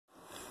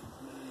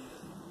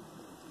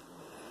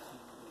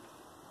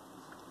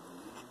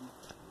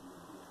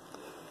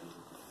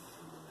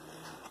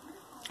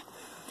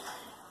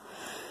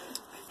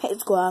Hey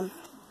squad,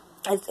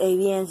 it's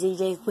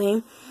Ab&zj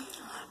Queen,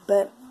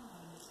 but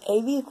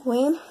AB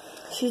Queen,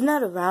 she's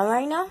not around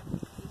right now,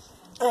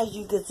 as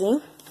you can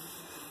see.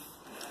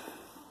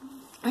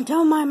 And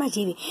don't mind my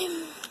TV,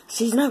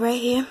 she's not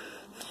right here,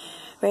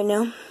 right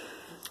now.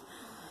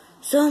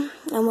 So,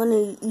 I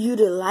want you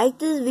to like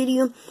this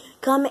video,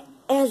 comment,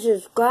 and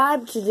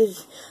subscribe to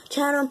this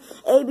channel,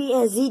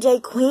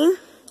 Ab&zj Queen.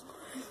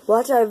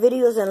 Watch our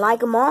videos and like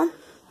them all.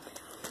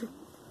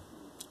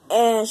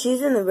 And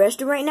she's in the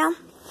restroom right now.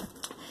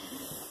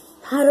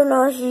 I don't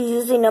know if she's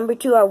using number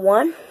 2 or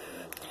 1,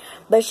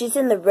 but she's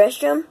in the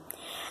restroom.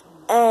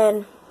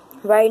 And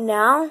right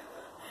now,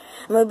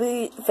 I'm gonna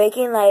be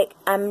faking like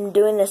I'm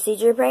doing a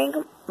seizure prank.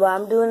 Well,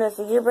 I'm doing a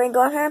seizure prank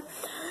on her,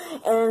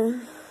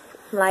 and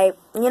like,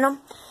 you know.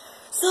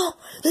 So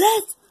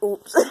let's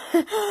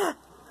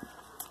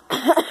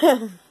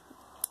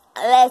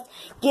let's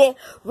get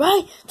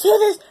right to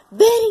this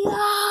video.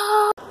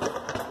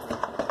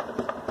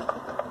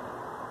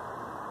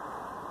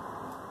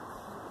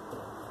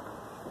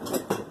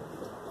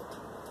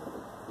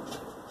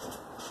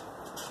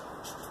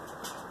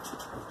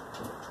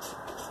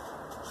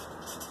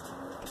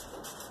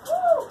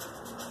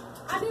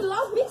 I done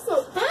lost me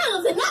some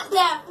pounds in that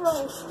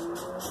bathroom.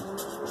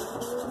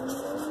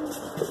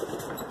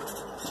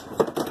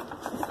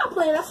 Stop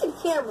playing, I see the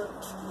camera.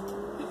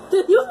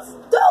 You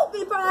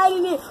stupid for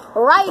hiding it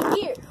right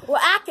here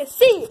where I can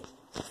see it.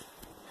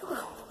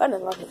 I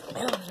done lost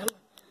it.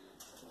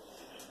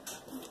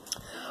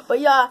 But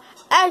y'all,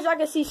 as y'all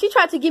can see, she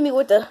tried to get me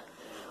with the,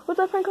 what's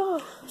that prank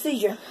called?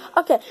 Seizure.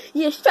 Okay,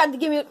 yeah, she tried to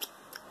get me.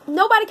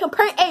 Nobody can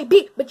prank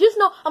AB, but just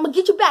know I'm gonna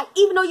get you back.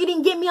 Even though you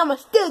didn't get me, I'm gonna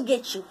still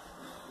get you.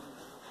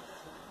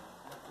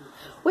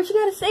 What you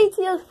gotta say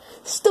to your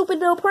stupid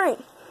little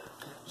prank?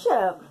 Shut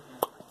up.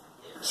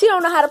 She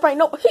don't know how to prank.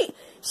 No,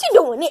 she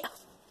doing it.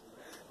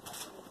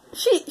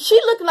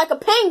 She looking like a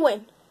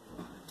penguin.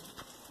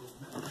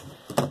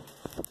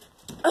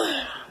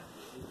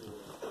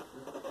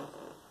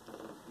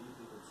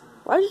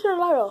 Why'd you turn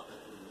the light off?